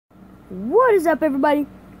What is up, everybody?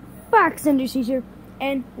 CACTUS here,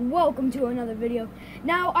 and welcome to another video.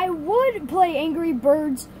 Now, I would play Angry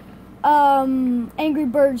Birds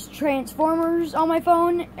Transformers on my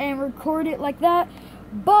phone and record it like that,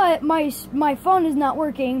 but my phone is not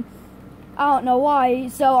working. I don't know why,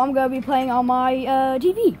 so I'm gonna be playing on my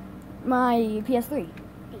TV, my PS3.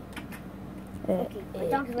 Okay, my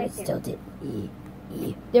dog is right there. Still did.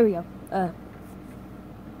 There we go.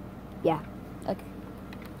 Yeah. Okay.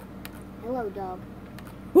 Hello, dog.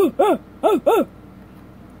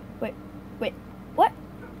 Wait, what?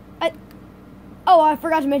 I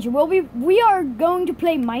forgot to mention, we are going to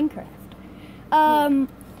play Minecraft.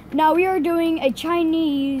 Now we are doing a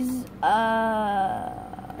Chinese,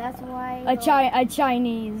 That's why a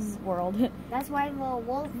Chinese world. That's why the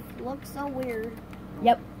wolf looks so weird.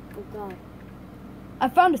 Yep. Oh god. I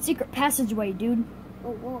found a secret passageway, dude.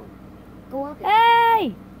 Oh, whoa. Go up it.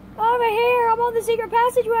 Hey! Over here! I'm on the secret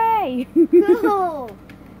passageway! No!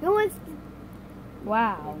 No one's...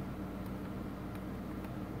 Wow.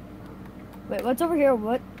 Wait, what's over here?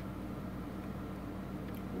 What?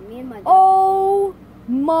 Me and my dog. Oh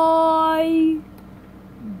my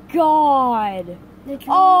god.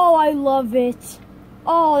 Oh, I love it.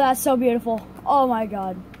 Oh, that's so beautiful. Oh my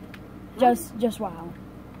god. Just wow.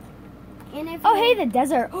 And if Oh, hey, the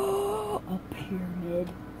desert. Oh, a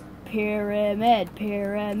pyramid. Pyramid.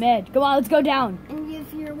 Come on, let's go down. And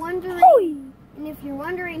if you're wondering... Hoi! And if you're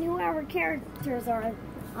wondering who our characters are,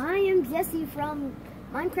 I am Jesse from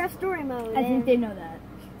Minecraft Story Mode. I think they know that.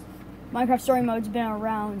 Minecraft Story Mode's been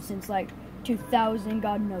around since like 2000,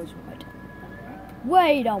 God knows what.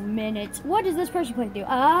 Wait a minute. What does this person play do?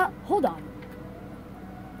 Hold on.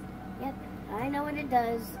 Yep, I know what it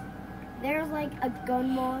does. There's like a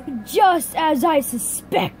gun mod. Just as I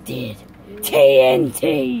suspected.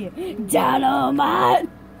 TNT! Dynamite!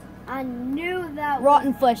 I knew that.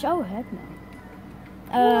 Rotten flesh. Oh, heck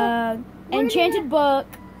no. Enchanted book,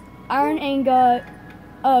 iron ingot,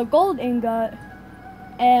 gold ingot,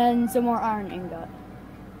 and some more iron ingot.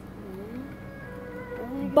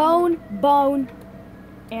 Bone,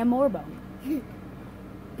 and more bone.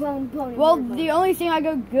 Bone. Well, the only thing I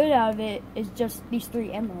got good out of it is just these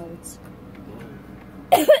 3 emeralds.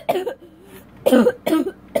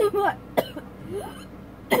 What?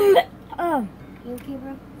 You okay,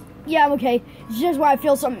 bro? Yeah, I'm okay. It's just when I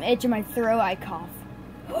feel something itch in my throat, I cough.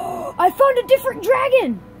 I found a different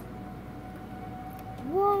dragon!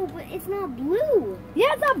 Whoa, but it's not blue.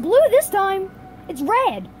 Yeah, it's not blue this time. It's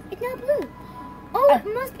red. It's not blue. Oh, it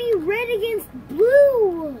must be red against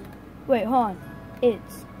blue. Wait, hold on.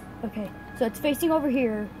 It's... Okay, so it's facing over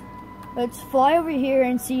here. Let's fly over here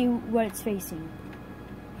and see what it's facing.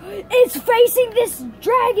 It's facing this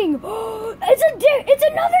dragon! It's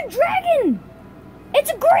another dragon!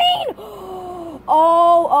 It's green!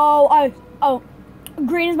 Oh,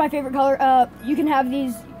 green is my favorite color. You can have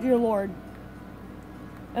these, your lord.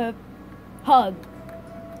 Hug.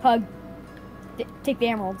 Take the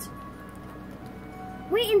emeralds.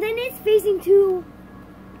 Wait, and then it's facing to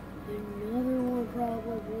another one,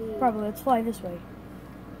 probably. Probably. Let's fly this way.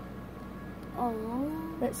 Oh.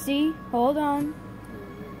 Let's see. Hold on.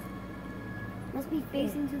 Must be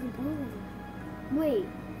facing to the blue one. Wait.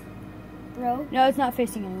 Bro? No, it's not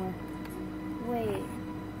facing anywhere. Wait.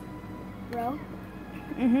 Bro?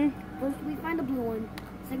 First we find a blue one.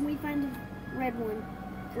 Second we find a red one.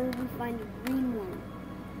 Third we find a green one.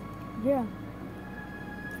 Yeah.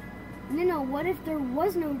 No, what if there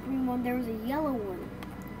was no green one, there was a yellow one?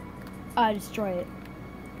 I destroy it.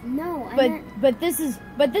 No, but this is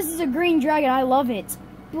a green dragon. I love it.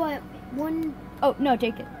 But one... Oh, no,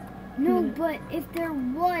 take it. No, but if there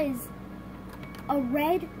was a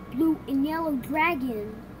red, blue, and yellow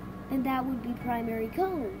dragon, then that would be primary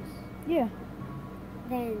colors. Yeah.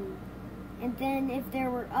 And then if there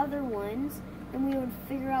were other ones, then we would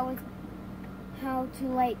figure out how to,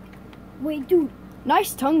 like... Wait, dude.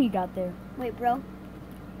 Nice tongue you got there. Wait, bro.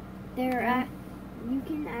 You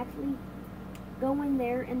can actually go in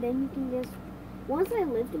there, and then you can just... Once I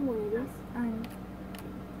lived in one of these...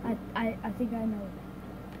 I think I know.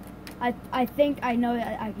 I think I know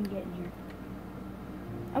that I can get in here.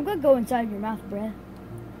 I'm gonna go inside your mouth, bruh.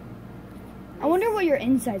 I wonder what your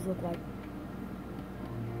insides look like.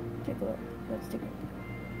 Take a look. Let's take a look.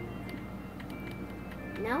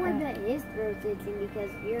 Now I bet his throat's itching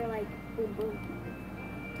because you're like, boom, boom.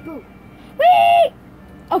 Boom. Whee!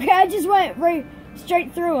 Okay, I just went right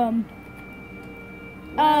straight through him.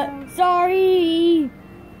 Sorry.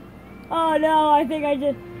 Oh no, I think I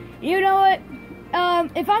just... You know what?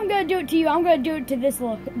 If I'm gonna do it to you, I'm gonna do it to this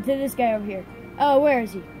guy over here. Where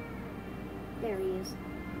is he? There he is.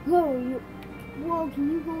 Whoa, you... Whoa,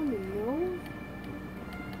 can you go in the nose?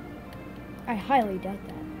 I highly doubt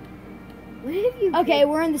that. What if you... Okay,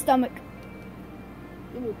 we're in the stomach.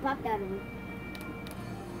 And you popped out of it.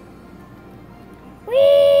 Whee!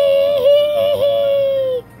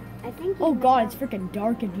 I think... Oh god, it's freaking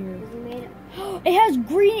dark in here. Is he made of... It has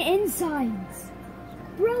green insides.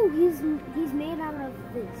 Bro, he's made out of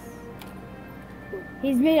this.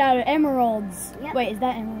 He's made out of emeralds. Yep. Wait, is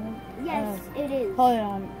that emerald? Yes, it is. Hold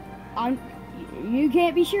on. You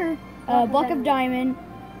can't be sure. Block of diamond.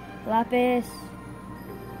 Lapis.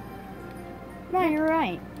 No, you're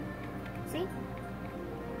right. See?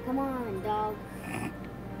 Come on, dog.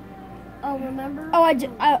 Oh, remember? Oh, I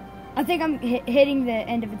think I'm hitting the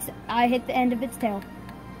end of its... I hit the end of its tail.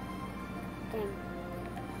 Dang.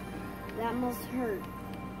 That must hurt.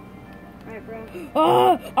 Right, bro?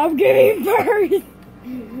 Oh, I'm giving birth!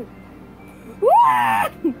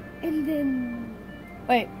 And then...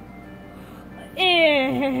 Wait.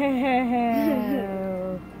 Ew.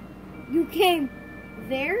 You came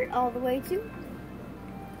there all the way to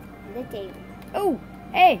the table. Oh,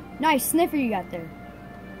 hey, nice sniffer you got there.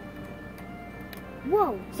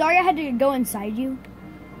 Whoa. Sorry I had to go inside you.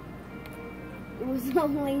 It was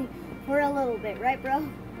only for a little bit, right, bro?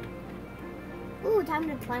 Ooh, time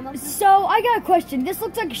to climb up. So, I got a question. This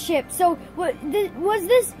looks like a ship. So, oh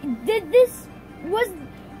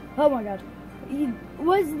my god.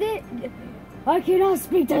 I cannot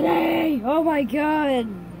speak today. Oh my god.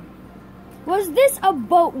 Was this a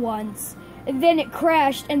boat once, and then it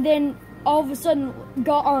crashed, and then all of a sudden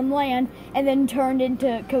got on land, and then turned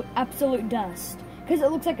into absolute dust? Because it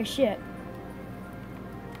looks like a ship.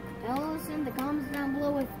 Tell us in the comments down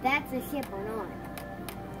below if that's a ship or not.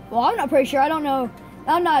 Well, I'm not pretty sure. I don't know.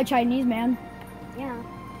 I'm not a Chinese man. Yeah.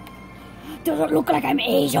 Doesn't look like I'm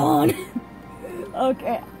Asian.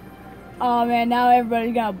 Okay. Oh man, now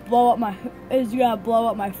everybody's gonna blow up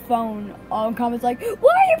my phone. All in comments like,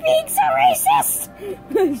 why are you being so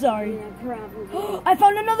racist? Sorry. Yeah, probably. I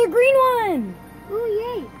found another green one. Oh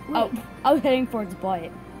yay! Wait. Oh, I was heading towards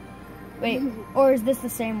Blight. Wait, or is this the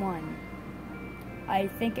same one? I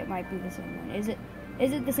think it might be the same one. Is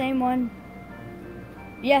it the same one?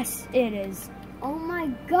 Yes, it is. Oh my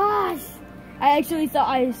gosh! I actually thought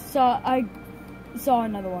I saw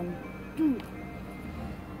another one. Dude.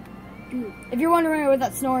 If you're wondering what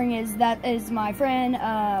that snoring is, that is my friend,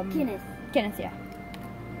 Kenneth. Kenneth, yeah.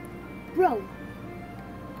 Bro,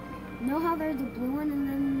 know how there's a blue one and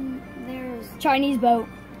then there's... Chinese boat.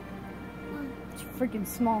 It's freaking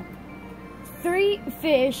small. 3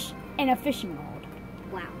 fish and a fishing rod.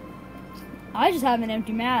 Wow. I just have an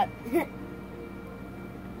empty mat.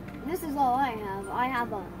 This is all I have. I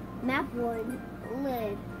have a map wood,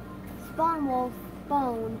 lid, spawn wolf,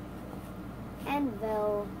 bone,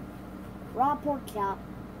 anvil, raw pork chop,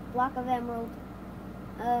 block of emerald,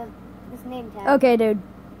 this name tag. Okay, dude.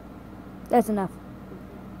 That's enough.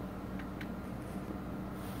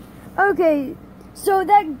 Okay, so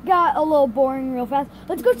that got a little boring real fast.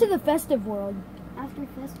 Let's go to the festive world. After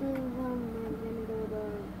festive, we're gonna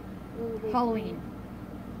go to Halloween.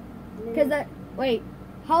 Because wait,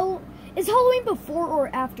 is Halloween before or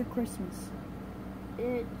after Christmas?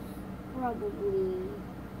 It's probably...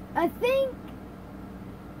 I think...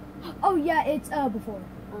 Oh yeah, it's before.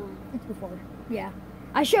 It's before. Yeah.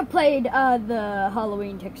 I should have played the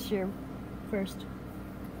Halloween texture first.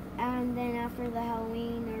 And then after the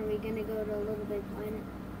Halloween, are we gonna go to Little Big Planet?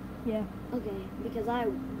 Yeah. Okay,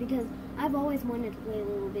 because I've always wanted to play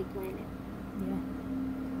Little Big Planet. Yeah.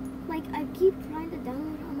 Like, I keep trying to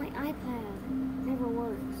download it on my iPad. Never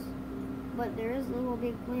works. But there is Little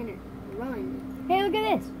Big Planet Run. Hey, look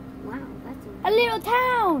at this. Wow, that's A little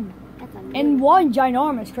town. That's a And one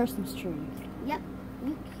ginormous Christmas tree. Yep,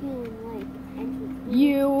 you can like enter.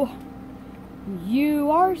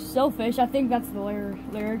 You are selfish. I think that's the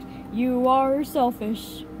lyrics. You are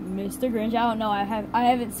selfish, Mr. Grinch. I don't know. I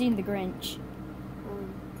haven't seen the Grinch.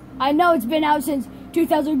 I know it's been out since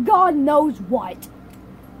 2000. God knows what.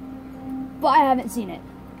 But I haven't seen it.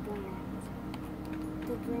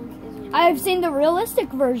 The Grinch is. I have seen the realistic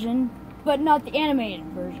version, but not the animated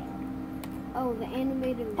version. Oh, the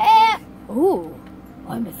animated. Hey! Ooh,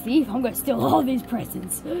 I'm a thief. I'm gonna steal all these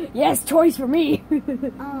presents. Yes, toys for me.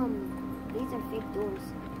 These are fake doors.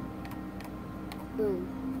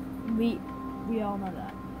 Boom. We all know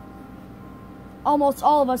that. Almost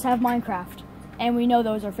all of us have Minecraft, and we know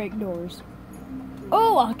those are fake doors.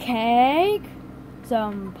 Oh, a cake.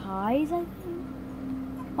 Some pies, I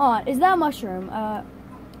think. Hold on, is that a mushroom?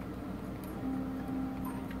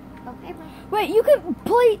 Okay, bro. Wait, you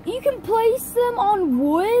can place them on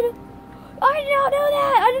wood? I did not know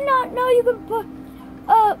that. I did not know you can put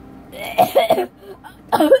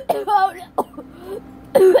Oh,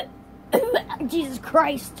 no. Jesus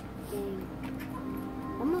Christ. Dang.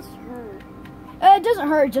 That must hurt. It doesn't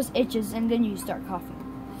hurt, it just itches, and then you start coughing.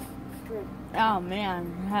 Good. Oh,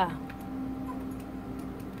 man. Yeah.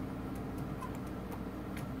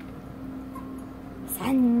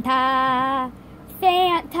 Santa.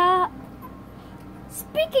 Santa.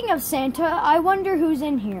 Speaking of Santa, I wonder who's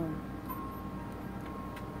in here.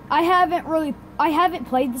 I haven't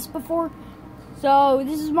played this before, so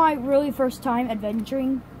this is my really first time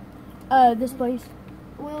adventuring this place.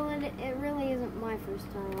 Well, it really isn't my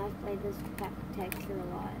first time. I've played this texture a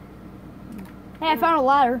lot. Hey, I found a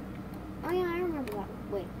ladder. Oh yeah, I remember that.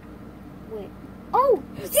 Wait. Oh,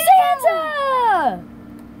 Santa!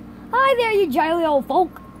 Hi there, you jolly old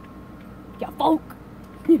folk. Ya folk.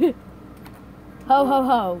 Ho, ho,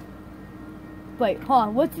 ho. Wait, hold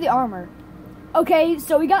on. What's the armor? Okay,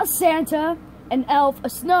 so we got Santa, an elf, a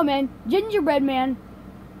snowman, gingerbread man.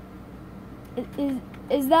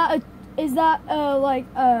 Is that like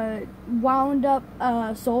a wound up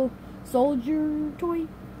soldier toy?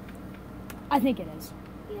 I think it is.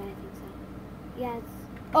 Yeah, I think so. Yeah, it's...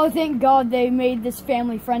 Oh, thank God they made this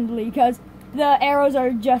family friendly, because the arrows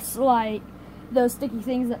are just like those sticky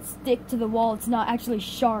things that stick to the wall. It's not actually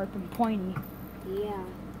sharp and pointy. Yeah,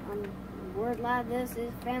 word lad, this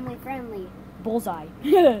is family friendly. Bullseye.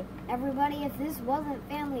 Everybody, if this wasn't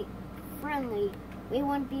family friendly, we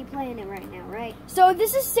wouldn't be playing it right now, right? So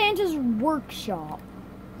this is Santa's workshop.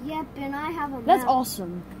 Yep, and I have a map. That's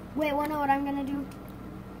awesome. Wait, wanna know what I'm gonna do?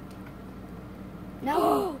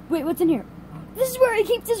 No. Wait, what's in here? This is where he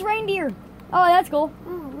keeps his reindeer. Oh, that's cool.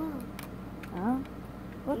 Oh, wow. Huh?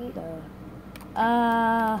 What the?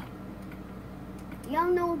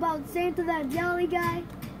 Y'all know about Santa, that jolly guy?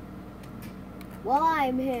 Well,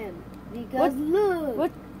 I'm him. Because look.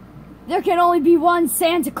 What? There can only be one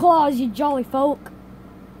Santa Claus, you jolly folk.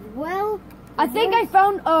 Well, I think I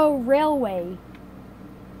found a railway.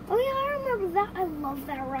 Oh yeah, I remember that. I love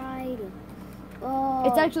that ride. Oh.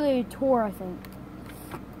 It's actually a tour, I think.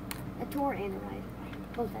 A tour and a ride,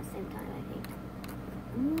 both at the same time, I think.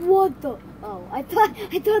 What the? Oh, I thought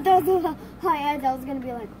that was a high edge. I was gonna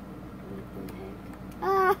be like, what the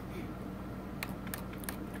heck?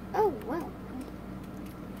 Oh well.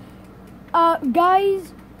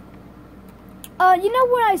 Guys. You know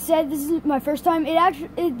when I said this is my first time?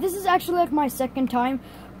 This is actually like my second time,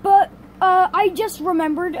 but I just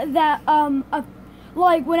remembered that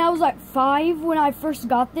like when I was like 5, when I first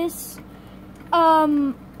got this,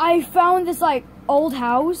 I found this like old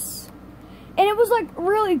house, and it was like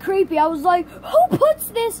really creepy. I was like, who puts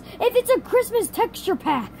this if it's a Christmas texture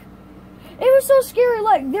pack? It was so scary.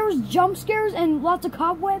 Like there was jump scares and lots of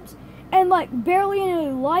cobwebs and like barely any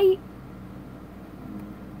light.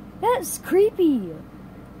 That's creepy.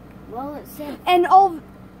 Well, it said. And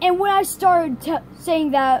when I started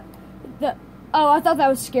saying that, I thought that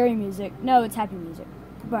was scary music. No, it's happy music.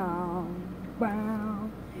 Bow, bow.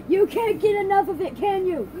 You can't get enough of it, can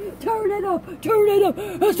you? Turn it up, turn it up.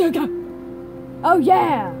 Oh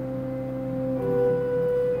yeah.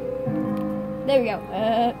 There we go.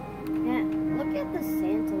 Yeah, look at the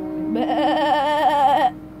Santa one.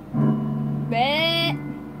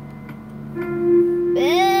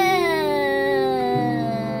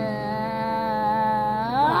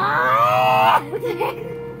 What the heck?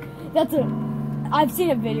 That's I've seen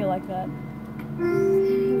a video like that.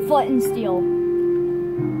 Flint and steel.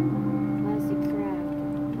 Classic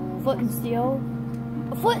craft. Flint and steel.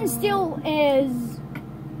 Flint and steel is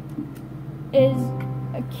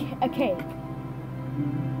a cake.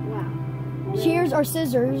 Wow. Shears are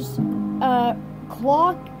scissors.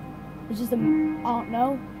 Clock is just I don't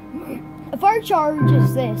know. A fire charge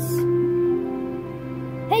is this.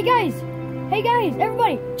 Hey guys,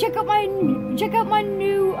 everybody, check out my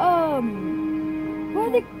new what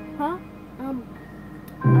are they? Huh?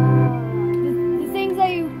 The things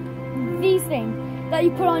these things that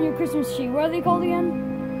you put on your Christmas tree. What are they called again?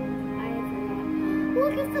 I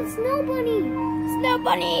forgot. Look, it's the snow bunny. Snow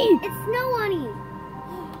bunny. It's Snow Bunny.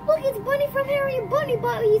 Look, it's Bunny from Harry and Bunny,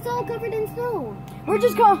 but he's all covered in snow. We're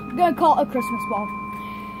just gonna call it a Christmas ball.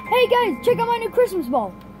 Hey guys, check out my new Christmas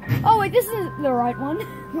ball. Oh wait, this is the right one.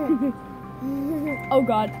 Oh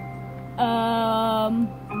God.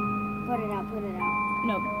 Put it out.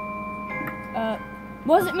 No.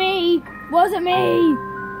 Wasn't me. Wasn't me.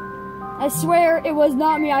 I swear it was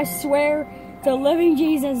not me. I swear to living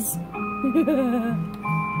Jesus. Yep,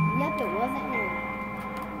 it wasn't me.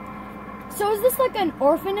 So is this like an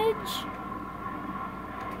orphanage?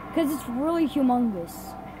 Because it's really humongous.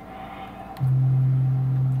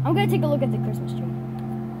 I'm gonna take a look at the Christmas tree.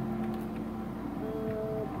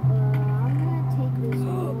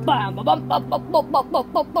 I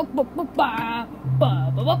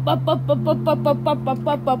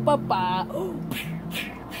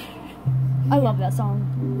love that song.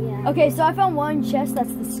 Yeah. Okay, so I found one chest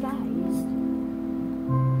that's disguised.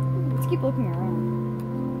 Let's keep looking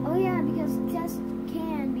around. Oh yeah, because chests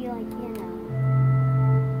can be like,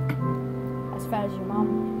 As fat as your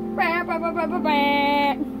mom.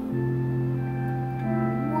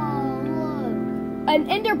 Whoa, look. An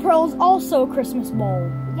ender pearl is also a Christmas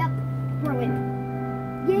ball. Yep, ruin.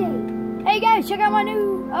 Yay. Hey guys, check out my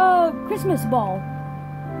new Christmas ball.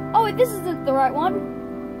 Oh wait, this isn't the right one.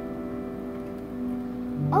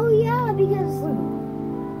 Oh yeah, because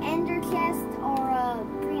ender chests are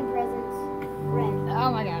green presents, red. Oh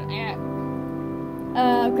my god. Yeah.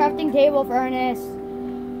 Crafting table for Ernest.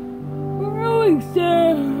 Really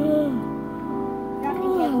sad.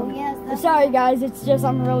 Crafting table, yes. That's Sorry guys, it's just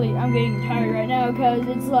I'm getting tired right now because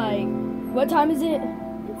it's like, what time is it?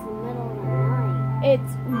 It's the middle of the night.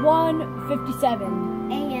 It's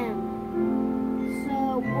 1:57. A.M.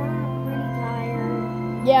 So we're pretty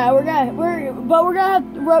tired. Yeah, we're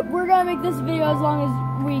gonna make this video as long as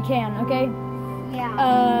we can, okay? Yeah.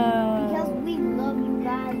 Because we love you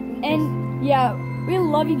guys. We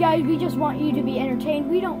love you guys. We just want you to be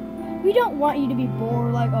entertained. We don't want you to be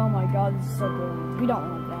bored. Like, oh my god, this is so boring. We don't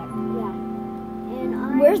want that. Yeah.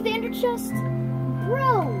 And Where's the ender chest?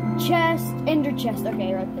 Bro. Ender chest.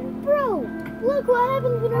 Okay, right there. Bro, look what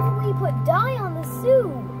happens whenever we put dye on the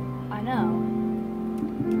suit. I know.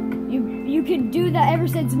 You can do that ever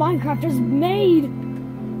since Minecraft was made.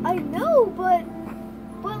 I know, but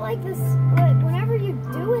like this, but whenever you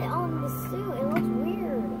do it on the suit, it looks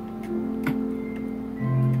weird.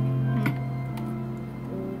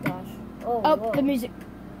 Oh gosh. Oh, the music.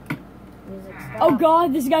 Music Oh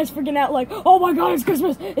god, this guy's freaking out like, oh my god, it's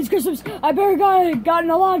Christmas. It's Christmas. I better gotten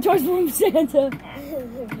a lot of toys from Santa.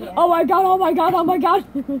 Yeah. Oh my god, oh my god, oh my god.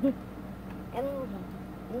 And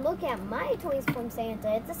look at my toys from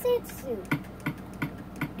Santa. It's a Santa suit.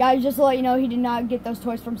 Guys, just to let you know, he did not get those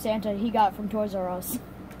toys from Santa. He got it from Toys R Us.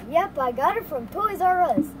 Yep, I got it from Toys R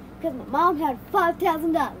Us because my mom had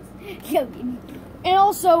 $5,000. And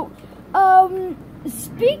also,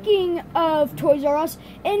 speaking of Toys R Us,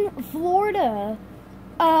 in Florida,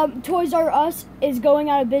 Toys R Us is going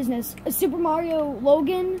out of business. Super Mario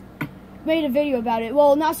Logan made a video about it.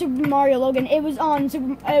 Well, not Super Mario Logan. It was on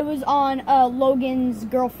Logan's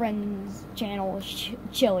girlfriend's channel,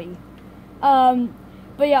 Chili.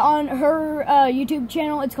 But yeah, on her YouTube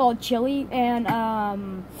channel, it's called Chili, and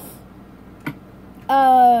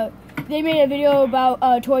they made a video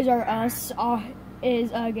about Toys R Us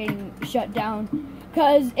is getting shut down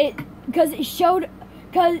because they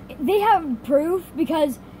have proof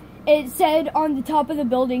because it said on the top of the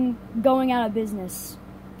building going out of business.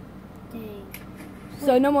 Dang.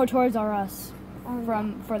 So no more Toys R Us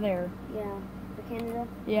for there. Yeah, for Canada.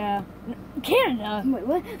 Yeah, Canada. Wait,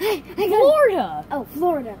 what? Florida. Oh,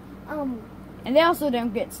 Florida. And they also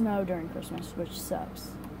don't get snow during Christmas, which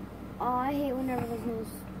sucks. Oh, I hate whenever there's no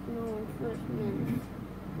snow on Christmas.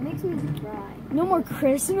 It makes me cry. No more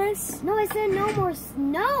Christmas? No, I said no more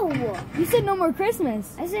snow. You said no more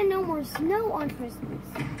Christmas. I said no more snow on Christmas.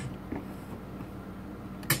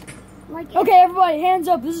 Like Okay, everybody, hands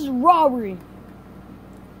up. This is robbery.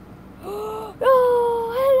 Oh,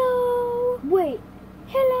 hello. Wait.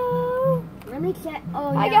 Hello. Let me check.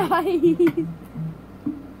 Oh, Hi, yeah. guys.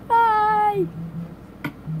 Hi.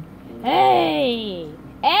 Hey.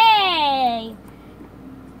 Hey.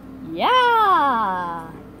 Yeah.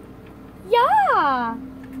 Yeah.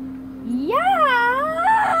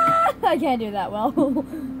 Yeah. I can't do that well.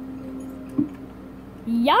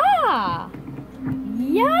 Yeah.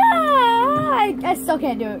 Yeah. I still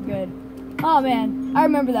can't do it good. Oh man, I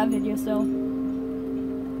remember that video still.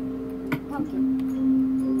 Pumpkin.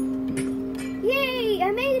 Yay!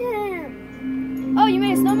 I made him. Oh, you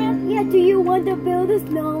made a snowman? Yeah. Do you want to build a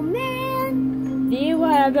snowman? Do you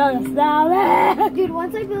want to build a snowman? Dude,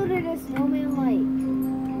 once I build it a snowman, like.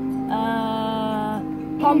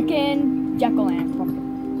 Pumpkin, Jekyll-Lantern,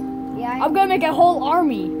 pumpkin. Yeah. I'm gonna make a whole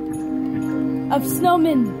army of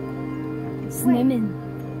snowmen. Snowmen.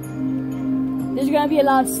 There's gonna be a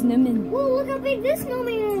lot of snowmen. Whoa! Look how big this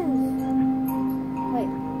snowman is. Wait.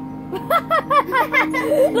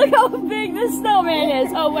 Look how big this snowman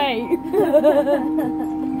is. Oh wait.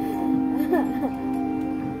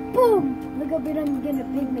 Boom! Look how big I'm gonna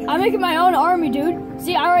make. I'm making my own army, dude.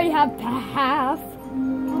 See, I already have half.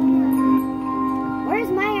 Where's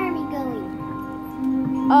my army going?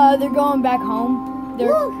 They're going back home.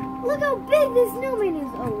 Look how big this snowman is.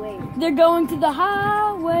 Oh wait. They're going to the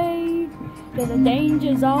highway, to the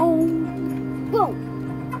danger zone. Boom!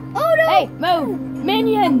 Hey, move!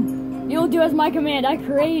 Minion! You'll do as my command. I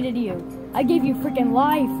created you. I gave you freaking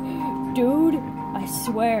life. Dude, I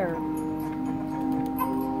swear.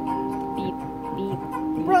 Beep, beep,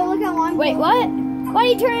 beep. Bro, look how long. Wait, what? Why do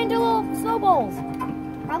you turn into little snowballs?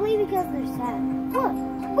 Probably because they're sad. Look.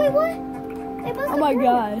 Wait, what? They must have Oh my broke.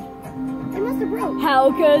 god. They must have broke.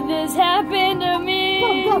 How could this happen to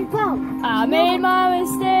me? Boom, boom, boom. I made my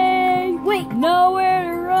mistake. Wait. Nowhere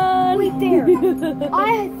to run. Wait there.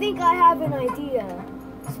 I think I have an idea.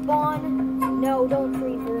 Spawn. No, don't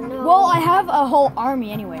creeper. No. Well, I have a whole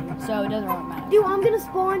army anyway, so it doesn't really matter. Dude, I'm gonna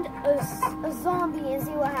spawn a zombie and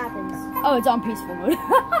see what happens. Oh, it's on peaceful mode.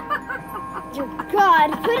 Dear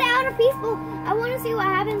God, put it out of peaceful. I want to see what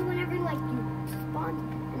happens whenever like you spawn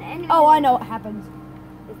an enemy. Oh, I know what happens.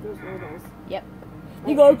 If there's no those. Yep.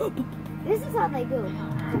 You go. This is how they go.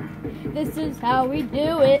 This is how we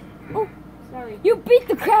do it. Oh, sorry. You beat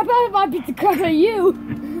the crap out of me. I beat the crap out of you.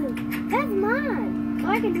 That's mine. So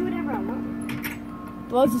I can do whatever I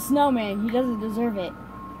want. Well, it's a snowman. He doesn't deserve it.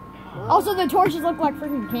 Also, the torches look like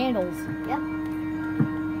freaking candles. Yep.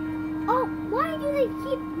 Oh, why do they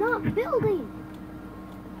keep not building?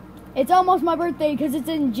 It's almost my birthday because it's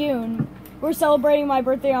in June. We're celebrating my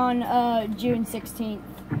birthday on June 16th.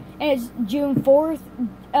 And it's June 4th.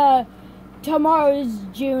 Tomorrow is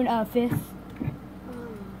June 5th.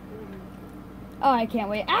 Oh, I can't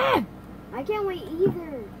wait. Ah! I can't wait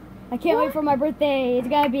either. I can't wait for my birthday. It's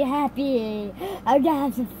gonna be happy. I'm gonna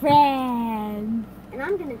have some friends. And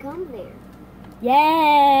I'm gonna come there.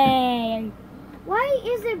 Yay! Why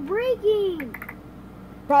is it breaking?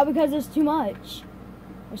 Probably because there's too much.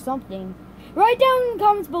 Or something. Write down in the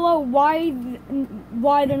comments below why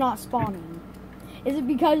they're not spawning. Is it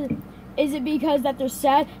because that they're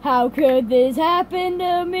sad? How could this happen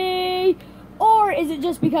to me? Or is it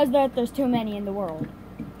just because that there's too many in the world?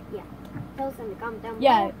 Yeah. Tell us in the comment down below.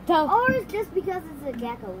 Yeah, tell. Or it's just because it's a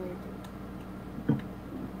jack-o'-lantern.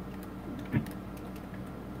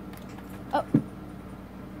 Oh.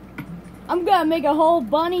 I'm gonna make a whole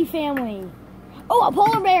bunny family. Oh, a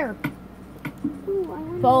polar bear. Ooh, I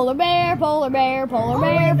wonder. Polar bear, polar bear, polar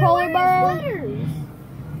bear, polar bear. Sweaters.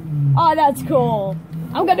 Oh, that's cool.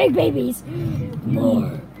 I'm gonna make babies.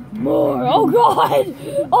 More. Oh God!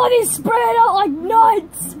 Oh, they spread out like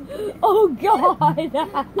nuts. Oh God!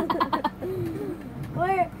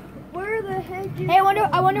 Where the heck is? Hey, I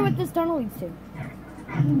wonder what this tunnel leads to.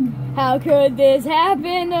 How could this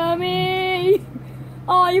happen to me?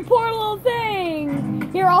 Oh, you poor little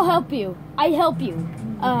thing. Here, I'll help you. I help you.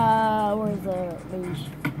 Where's the leash?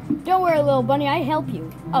 Don't worry, little bunny. I help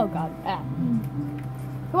you. Oh God. Ah.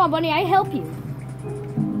 Come on, bunny. I help you.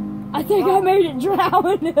 I think I made it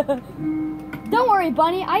drown. Don't worry,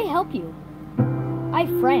 bunny. I help you. I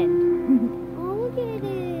friend. Oh, look at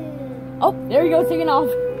it. Oh, there you go, taking off.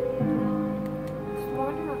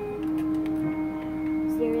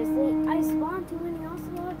 Seriously, I spawned too many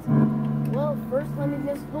ocelots. Well, first let me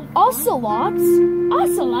just hope. Ocelots?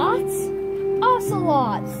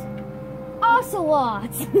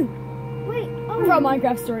 Ocelots. Wait, From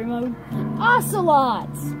Minecraft Story Mode.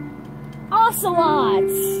 Ocelots.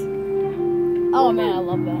 Oh man, I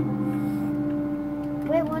love that.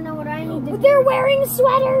 Wait, wanna know what I need to do? They're wearing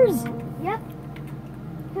sweaters. Yep.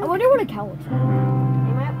 I wonder what a cow looks like.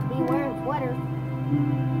 They might be wearing sweaters.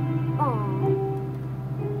 Oh.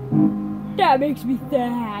 That makes me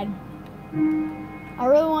sad. I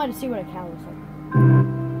really wanted to see what a cow looks like.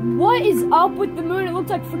 What is up with the moon? It looks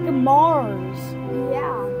like freaking Mars.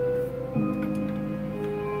 Yeah.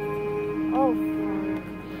 Oh.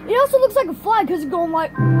 It also looks like a flag because it's going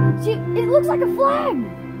like... See, it looks like a flag.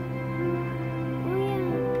 Oh yeah.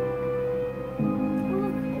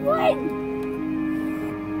 What?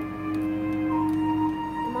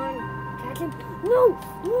 Come on, catch him. No.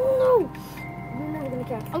 You're never gonna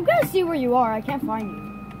catch him. I'm gonna see where you are. I can't find you.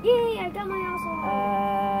 Yay! I got my ocelot.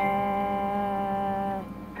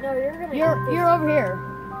 No, you're gonna. You're over here.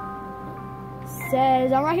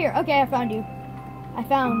 Says I'm right here. Okay, I found you. I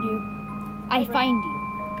find you. I was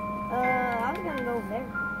gonna go over there.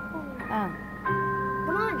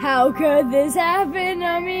 Come on. How could this happen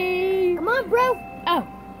to me? Come on, bro. Oh,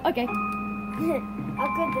 okay. How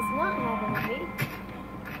could this not happen to me?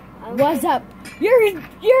 What's up?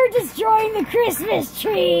 You're destroying the Christmas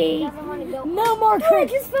tree. Doesn't want to go. No more I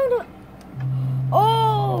Christmas. just found a.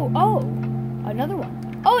 Oh, another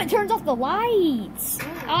one. Oh, it turns off the lights.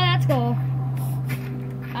 Oh, that's cool.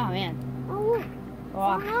 Oh man. Oh look,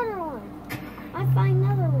 Wow. another one. I find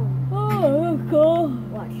another one. Oh, cool.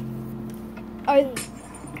 Watch.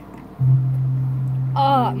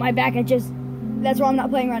 My back. That's why I'm not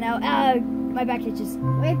playing right now. My back itches.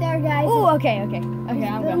 Right there, guys. Oh, okay. I'm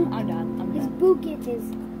done. His book itches.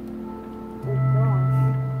 Oh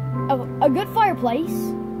gosh. A good fireplace.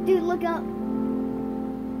 Dude, look up.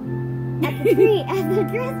 At the tree, at the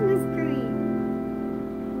Christmas tree.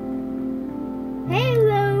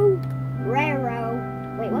 Hello, Raro.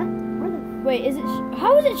 Wait, what? Where the? Wait, is it?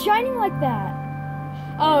 How is it shining like that?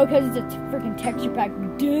 Oh, because it's a freaking texture pack.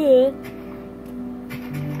 Duh.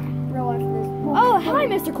 Bro, watch this. Oh, hi,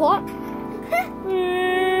 Mr. Clock.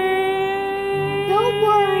 Don't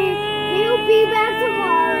worry, he'll be back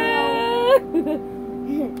tomorrow.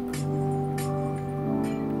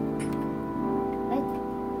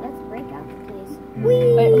 Let's break out the place.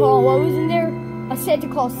 Whee! Wait, hold on. What was in there? A Santa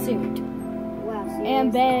Claus suit. Wow,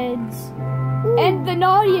 And beds. Ooh. And the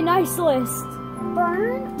naughty and nice list.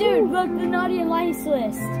 Burn? Dude, look, the naughty and nice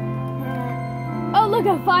list. Oh, look,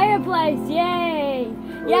 a fireplace. Yay.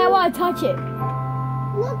 Yeah, I want to touch it.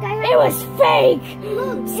 Look, I have It was fake.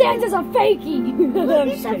 Look, Santa's a fakey. Look,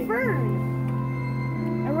 it's a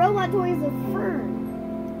fern. A robot toy is a fern.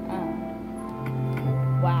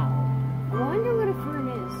 Wow. I wonder what a fern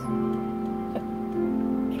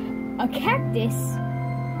is. A cactus?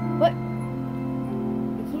 What? I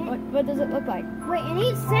can't. What does it look like? Wait, it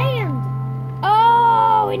needs sand.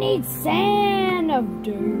 Oh, we need sand. Oh,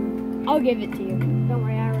 dude. I'll give it to you. Don't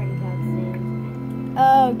worry, I already have sand.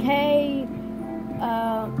 Okay.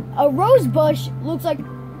 A rose bush looks like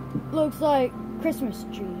Christmas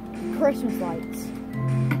lights.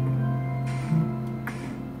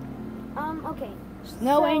 Okay.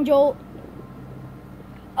 Snow angel.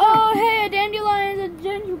 Oh, hey, a dandelion is a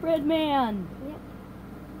gingerbread man. Yep.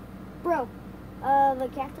 Bro, the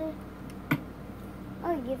cactus.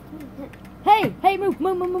 Oh, you give it to me. Hey, move.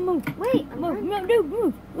 Wait,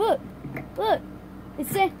 Move. Look.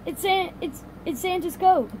 It's Santa's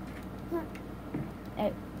coat.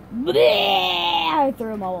 I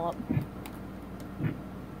threw them all up.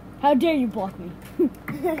 How dare you block me?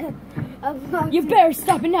 You better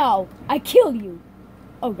stop it now. I kill you.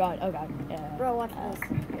 Oh God. Bro, watch this.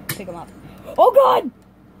 Pick them up. Oh God.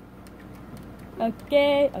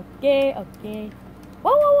 Okay.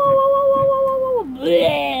 Whoa.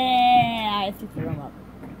 Bleh. I have to throw them up.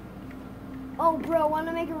 Oh, bro, want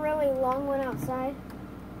to make a really long one outside?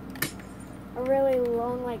 A really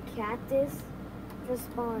long, like, cactus? Just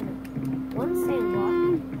spawn one sand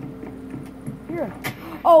block. Here.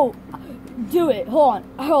 Oh, do it. Hold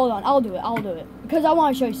on. I'll do it. Because I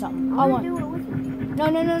want to show you something. I want to do it with you.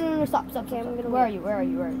 No. Stop. Okay, I'm gonna Where are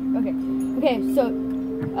you? Okay, so,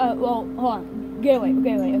 well, hold on. Get away,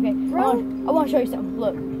 okay. Bro. I want to show you something.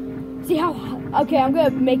 Look. See how, okay, I'm going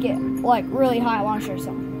to make it, like, really high. I want to show you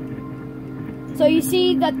something. So you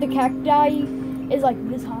see that the cacti is, like,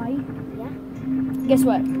 this high? Yeah. Guess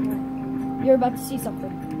what? You're about to see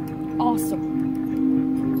something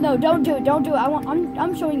awesome. No, don't do it.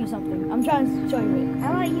 I'm showing you something. I'm trying to show you it.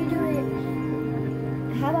 How about you do it?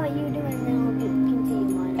 And then we'll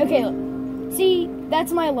continue mine. Okay, look. See,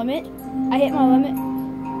 that's my limit. I hit my limit.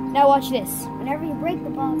 Now watch this. Whenever you break the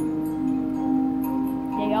ball,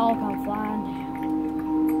 they all come flying down.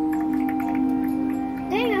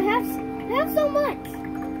 dang, I have so much.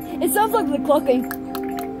 It sounds like the clucking.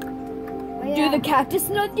 Oh, yeah. Do the cactus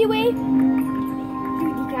know the way?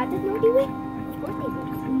 Do the cactus know the way? Of course they do.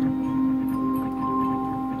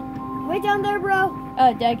 Wait down there, bro.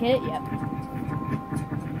 Did I get it? Yep.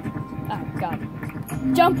 Oh, God.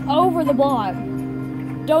 Jump over the block.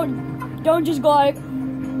 Don't just go like,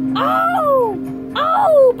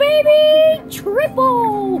 oh, baby,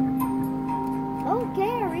 triple. Okay,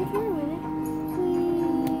 I reached my limit.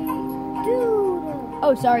 Dude.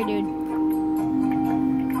 Oh, sorry, dude.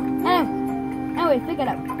 Wait, pick it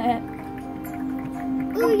up.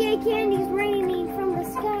 Ooh, yay, candy's raining from the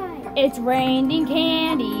sky. It's raining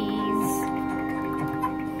candies.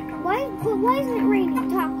 Why isn't it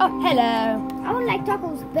raining tacos? Oh, hello. I would like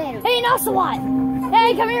tacos better. Hey, an ocelot.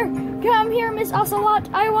 Hey, come here, Miss Ocelot.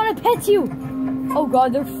 I want to pet you. Oh,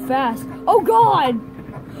 God, they're fast. Oh, God.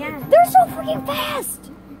 Yeah. They're so freaking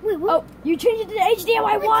fast. Wait, what? Oh, you changed it to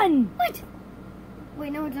HDMI 1. What?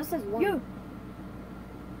 Wait, no, it just says 1.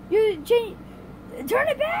 You change. Turn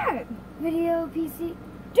it back. Video PC.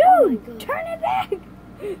 Dude, turn it back.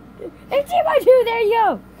 HDMI 2, there you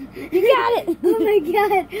go. You got it. Oh my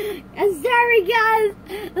God. I'm sorry, guys.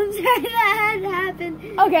 I'm sorry that had to happen.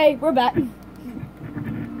 Okay, we're back.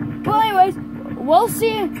 Well, anyways, we'll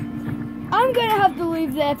see. I'm going to have to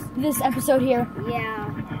leave this episode here. Yeah.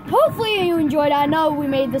 Hopefully you enjoyed. I know we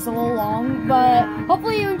made this a little long, but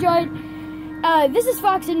hopefully you enjoyed. This is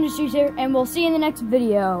Fox Industries here, and we'll see you in the next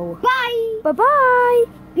video. Bye. Bye-bye.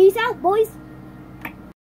 Peace out, boys.